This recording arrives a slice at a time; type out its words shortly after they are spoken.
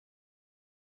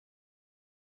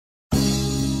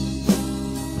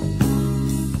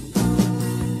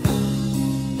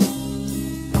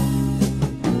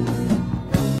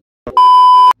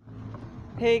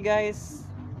Hey guys,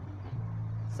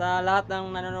 sa lahat ng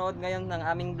nanonood ngayon ng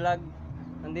aming vlog,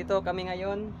 nandito kami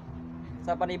ngayon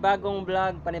sa panibagong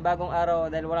vlog, panibagong araw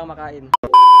dahil walang makain.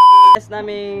 Guys,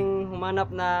 naming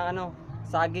humanap na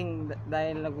saging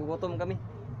dahil nagugutom kami.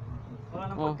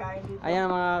 Wala nang pagkain dito. Ayan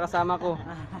ang mga kasama ko.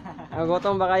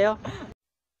 Nagugutom ba kayo?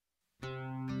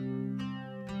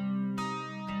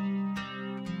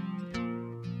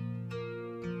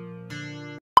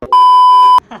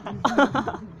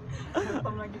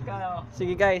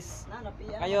 Sige guys,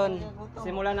 ngayon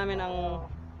simulan namin ang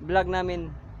vlog namin.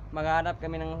 Maghahanap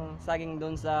kami ng saging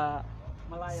doon sa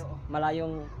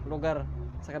malayong lugar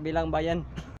sa kabilang bayan.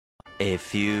 A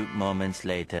few moments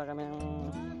later. Kami ng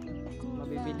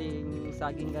mabibiling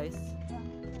saging guys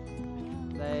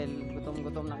dahil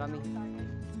gutom na kami.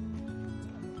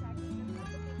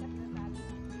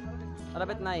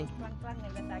 Alapit na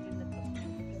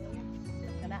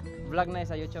vlog na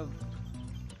sa YouTube.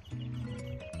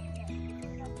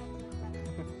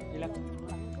 Ilang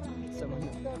sa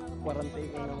mga quarantine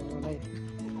ko na muna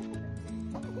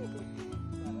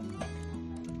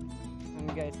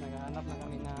guys, naghahanap na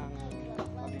kami ng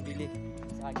mabibili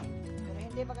saging. Pero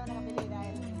hindi pa kami nakabili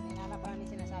dahil hinanap pa ni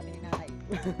sinasabi ni nanay.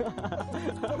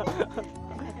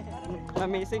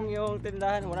 Na-missing yung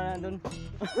tindahan, wala na doon.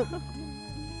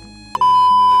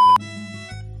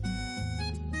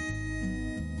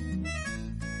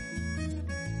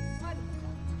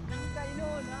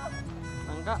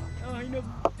 Angka? Oh, hinog.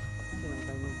 Sino ang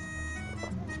kainin?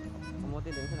 Kamuti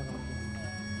din, sino kamuti?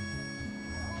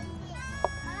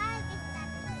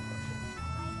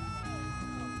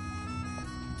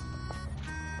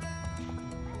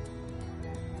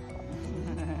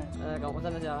 Kamusta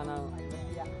na siya ka ng...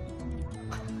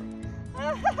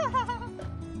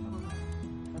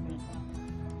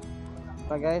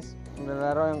 Ito guys,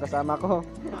 naglalaro yung kasama ko.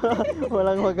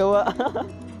 Walang magawa.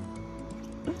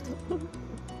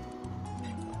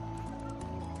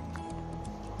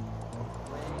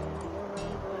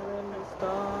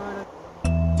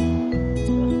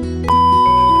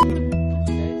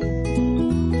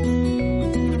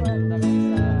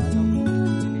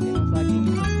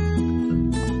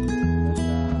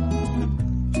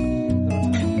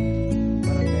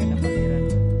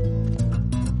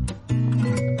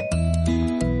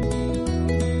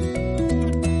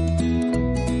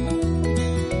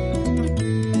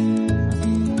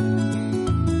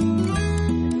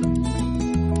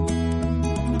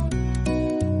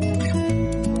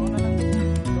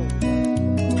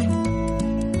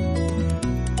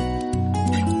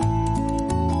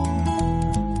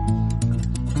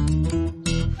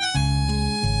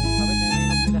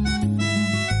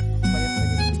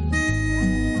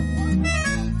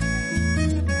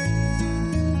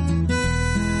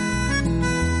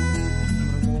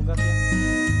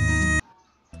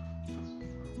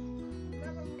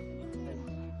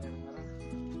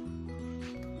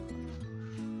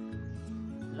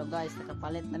 Hello guys,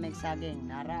 nakapalit na may saging.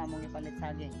 Nara among ipalit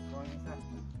saging.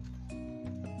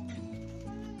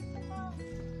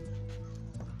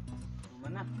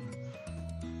 Mana?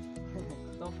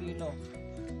 2 kilo.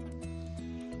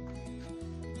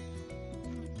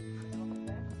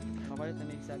 Mapalit na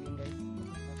may saging guys.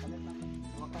 Nakapalit na.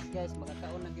 Wakas guys,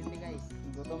 magkakaon na gini guys.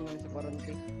 Gutom na sa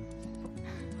quarantine.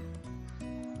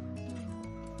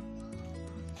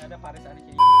 Ada pares ani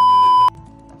siya.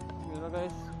 Pero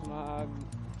guys,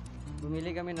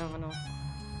 bumili kami ng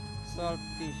salt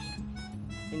fish.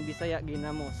 In Bisaya,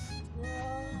 ginamos.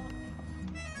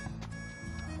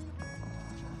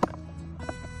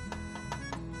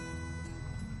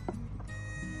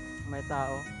 May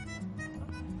tao.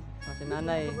 Si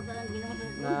nanay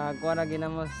nagkuha na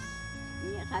ginamos.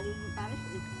 Iya saging pares.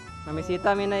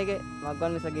 Namisita mi nay kay magkuha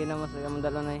mi sa ginamos sa among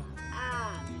dalo nay.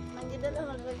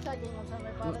 Nagidala man saging mo sa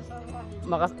may pares sa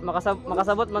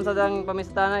Makasabot man sa dang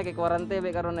pamistahan kay quarantine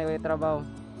bay karon nay way trabaho.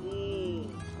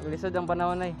 Lisod ang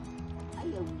panahon nay.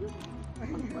 Ayaw yun.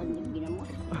 Magpapalip ginamos.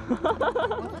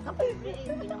 Masa kapipre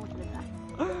ginamos na.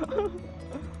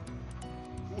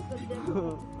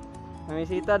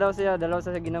 Namisita daw siya, dalaw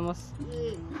sa ginamos.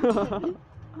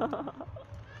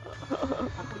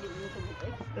 Ako di mo sabot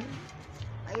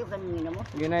ayaw ka ng ginamos.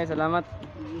 Ginay, salamat.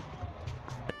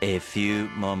 A few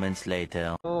moments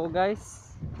later. So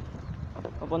guys,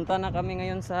 papunta na kami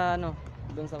ngayon sa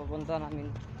doon sa papunta namin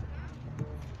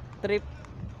trip.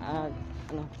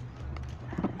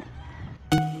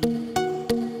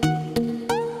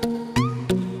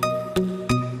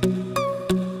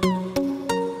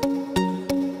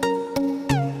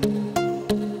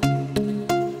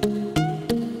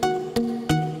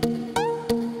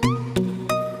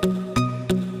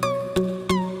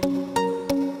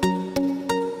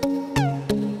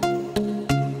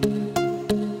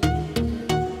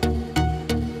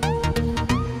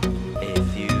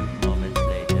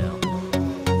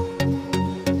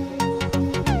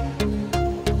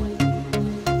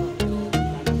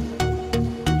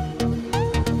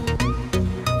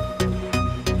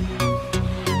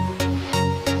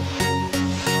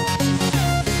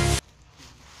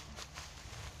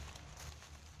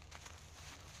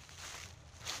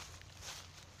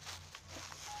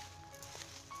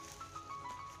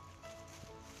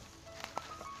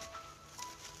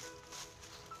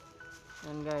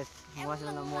 Yan guys, muha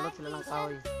sila ng mulot sila ng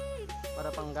kahoy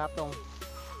para pang gatong.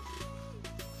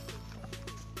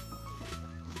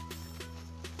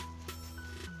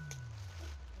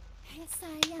 Hai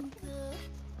sayangku,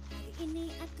 hari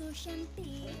ini aku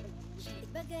cantik, cantik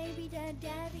bagai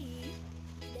bidadari,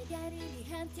 bidadari di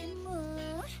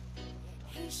hatimu.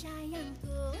 Hei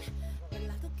sayangku,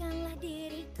 perlakukanlah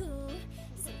diriku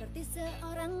seperti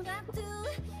seorang ratu,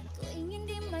 ku ingin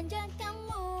dimanja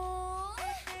kamu.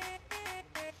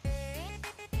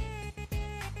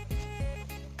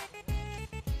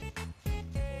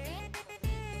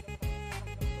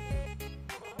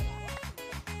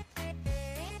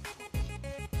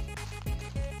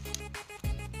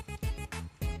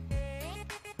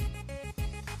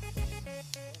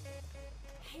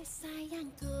 Hei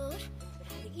sayangku,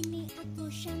 hari ini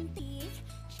aku cantik,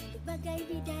 cantik bagai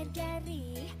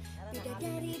bidadari,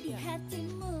 bidadari di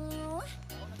hatimu.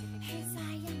 Hei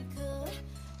sayangku,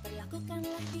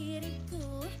 perlakukanlah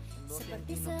diriku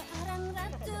seperti seorang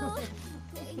ratu,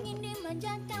 ku ingin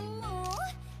dimanja kamu.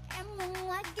 Emang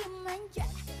lagi manja,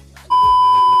 lagi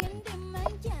pengen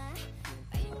dimanja,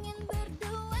 pengen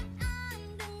berduaan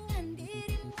dengan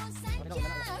dirimu saja.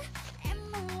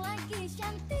 Emang lagi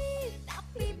cantik,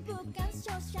 tapi bukan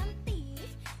so cantik.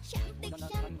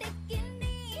 Cantik-cantik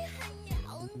ini hanya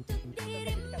untuk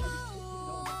dirimu.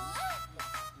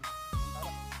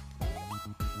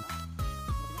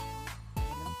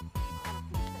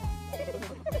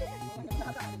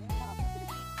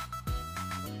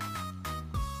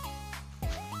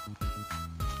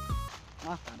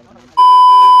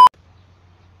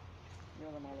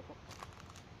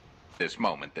 This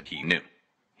moment that he knew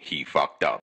he fucked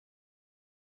up.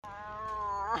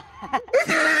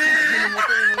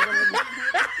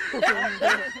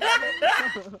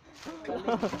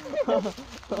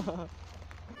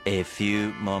 A few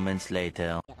moments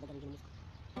later.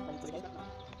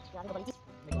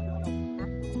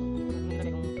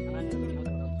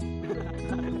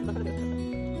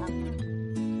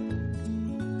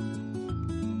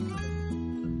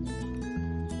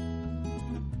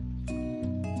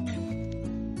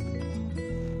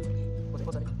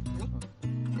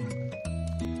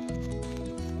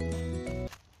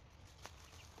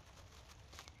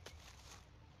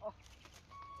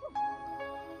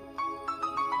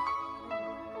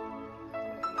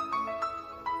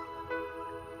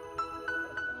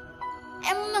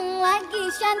 Emang lagi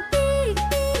cantik.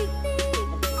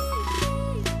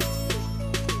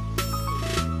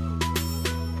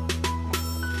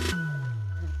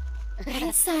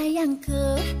 Hai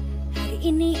sayangku, hari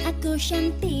ini aku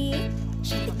cantik,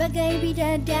 cantik bagai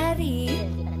bidadari,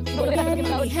 bidadari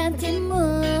di hatimu.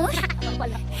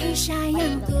 Hei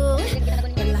sayangku,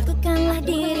 perlakukanlah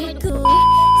diriku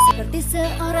seperti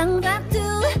seorang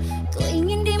ratu, ku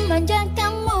ingin dimanja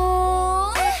kamu.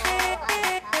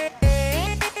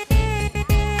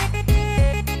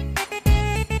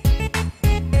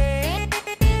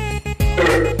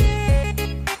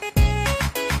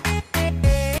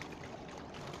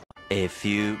 A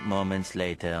few moments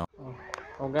later.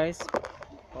 Oh guys,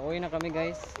 pauwi na kami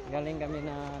guys. Galing kami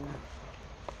na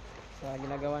sa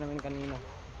ginagawa namin kanina.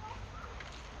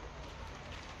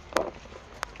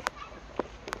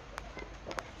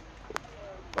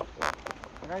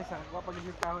 Guys, ako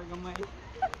pag-isip kahoy gamay.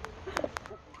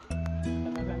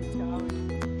 Talagang kahoy.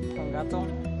 Panggatong.